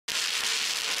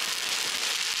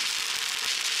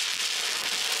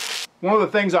One of the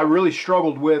things I really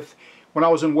struggled with when I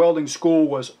was in welding school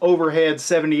was overhead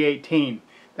 7018.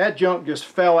 That junk just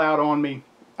fell out on me.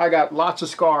 I got lots of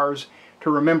scars to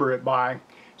remember it by.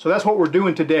 So that's what we're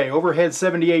doing today, overhead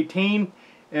 7018.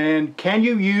 And can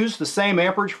you use the same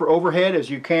amperage for overhead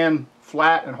as you can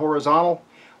flat and horizontal?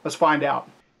 Let's find out.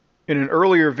 In an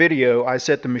earlier video, I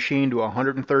set the machine to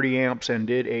 130 amps and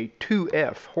did a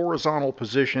 2F horizontal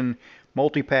position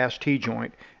multi-pass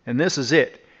T-joint, and this is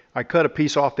it. I cut a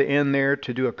piece off the end there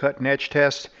to do a cut and etch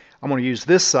test. I'm going to use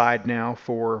this side now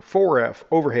for 4F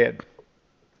overhead.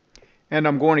 And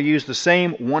I'm going to use the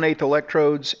same 1/8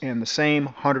 electrodes and the same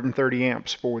 130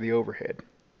 amps for the overhead.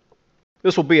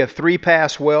 This will be a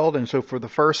 3-pass weld, and so for the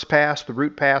first pass, the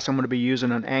root pass, I'm going to be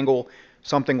using an angle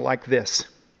something like this.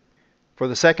 For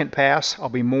the second pass, I'll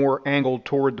be more angled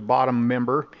toward the bottom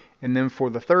member, and then for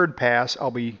the third pass,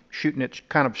 I'll be shooting it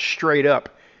kind of straight up.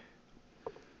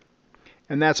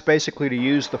 And that's basically to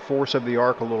use the force of the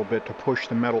arc a little bit to push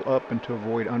the metal up and to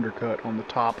avoid undercut on the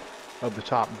top of the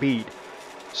top bead.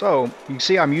 So you can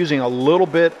see I'm using a little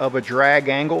bit of a drag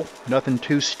angle, nothing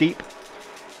too steep.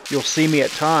 You'll see me at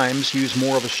times use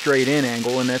more of a straight in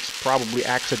angle, and that's probably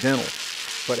accidental.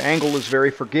 But angle is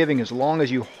very forgiving as long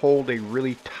as you hold a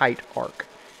really tight arc.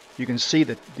 You can see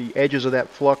that the edges of that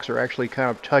flux are actually kind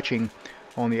of touching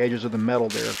on the edges of the metal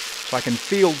there. So I can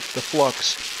feel the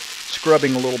flux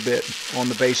scrubbing a little bit on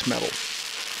the base metal.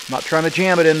 I'm not trying to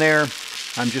jam it in there,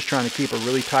 I'm just trying to keep a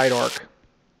really tight arc.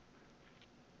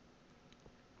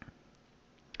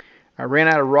 I ran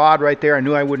out of rod right there. I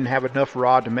knew I wouldn't have enough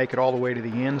rod to make it all the way to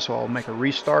the end, so I'll make a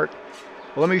restart.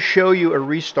 Well, let me show you a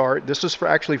restart. This is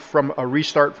actually from a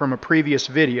restart from a previous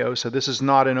video, so this is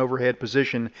not an overhead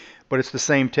position, but it's the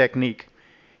same technique.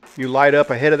 You light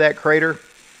up ahead of that crater,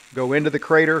 go into the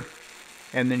crater,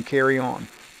 and then carry on.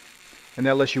 And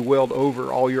that lets you weld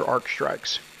over all your arc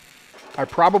strikes. I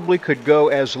probably could go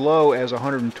as low as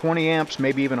 120 amps,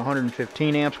 maybe even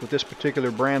 115 amps with this particular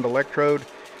brand electrode,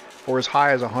 or as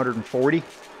high as 140.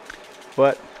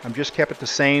 But I've just kept it the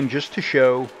same just to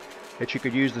show that you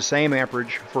could use the same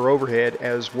amperage for overhead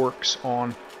as works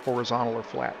on horizontal or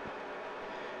flat.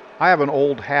 I have an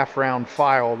old half-round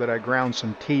file that I ground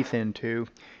some teeth into,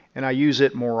 and I use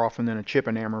it more often than a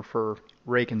chipping hammer for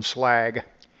raking slag.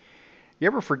 You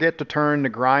ever forget to turn the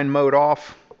grind mode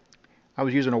off? I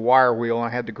was using a wire wheel and I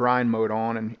had the grind mode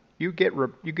on, and you get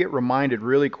reminded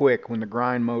really quick when the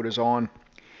grind mode is on.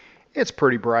 It's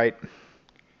pretty bright.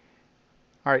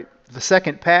 Alright, the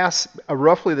second pass,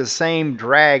 roughly the same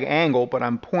drag angle, but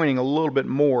I'm pointing a little bit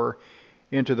more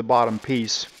into the bottom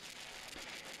piece.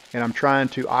 And I'm trying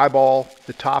to eyeball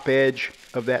the top edge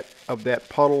of that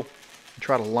puddle and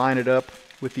try to line it up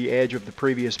with the edge of the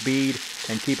previous bead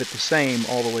and keep it the same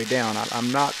all the way down.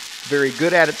 I'm not very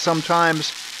good at it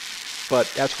sometimes,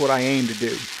 but that's what I aim to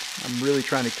do. I'm really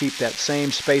trying to keep that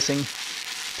same spacing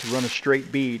to run a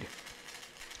straight bead.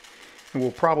 And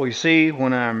we'll probably see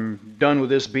when I'm done with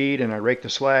this bead and I rake the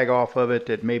slag off of it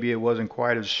that maybe it wasn't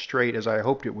quite as straight as I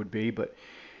hoped it would be, but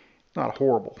not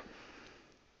horrible.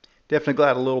 Definitely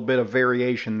got a little bit of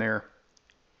variation there.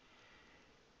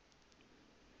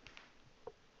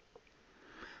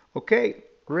 Okay,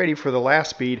 ready for the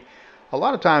last bead. A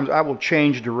lot of times I will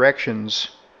change directions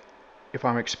if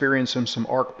I'm experiencing some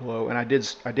arc blow, and I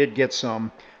did get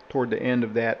some toward the end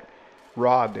of that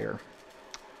rod there.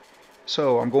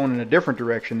 So I'm going in a different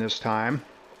direction this time,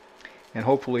 and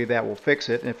hopefully that will fix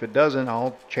it. And if it doesn't,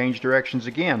 I'll change directions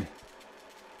again.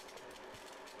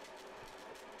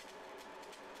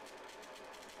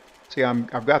 See,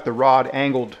 I've got the rod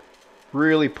angled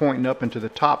really pointing up into the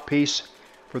top piece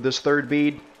for this third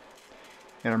bead,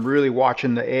 and I'm really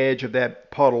watching the edge of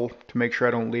that puddle to make sure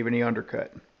I don't leave any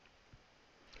undercut.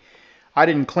 I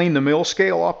didn't clean the mill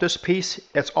scale off this piece.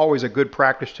 That's always a good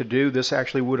practice to do. This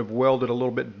actually would have welded a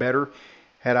little bit better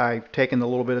had I taken a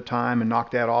little bit of time and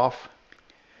knocked that off.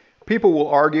 People will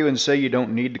argue and say you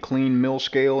don't need to clean mill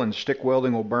scale and stick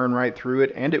welding will burn right through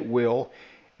it, and it will.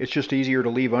 It's just easier to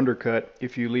leave undercut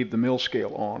if you leave the mill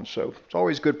scale on, so it's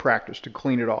always good practice to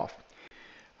clean it off.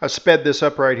 I sped this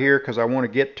up right here because I want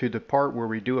to get to the part where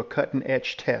we do a cut and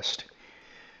etch test.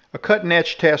 A cut and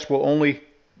etch test will only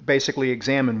basically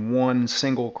examine one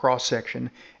single cross section.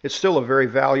 It's still a very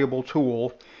valuable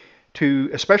tool to,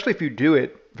 especially if you do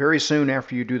it very soon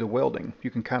after you do the welding.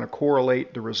 You can kind of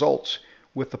correlate the results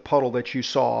with the puddle that you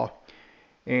saw.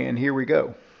 And here we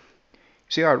go.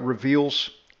 See how it reveals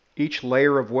each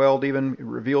layer of weld, even it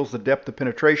reveals the depth of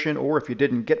penetration, or if you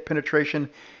didn't get penetration,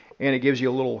 and it gives you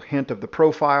a little hint of the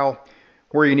profile,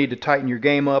 where you need to tighten your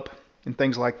game up, and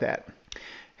things like that.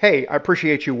 Hey, I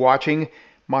appreciate you watching.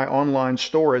 My online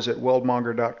store is at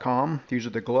weldmonger.com. These are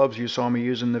the gloves you saw me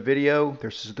use in the video.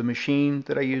 This is the machine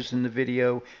that I used in the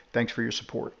video. Thanks for your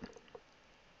support.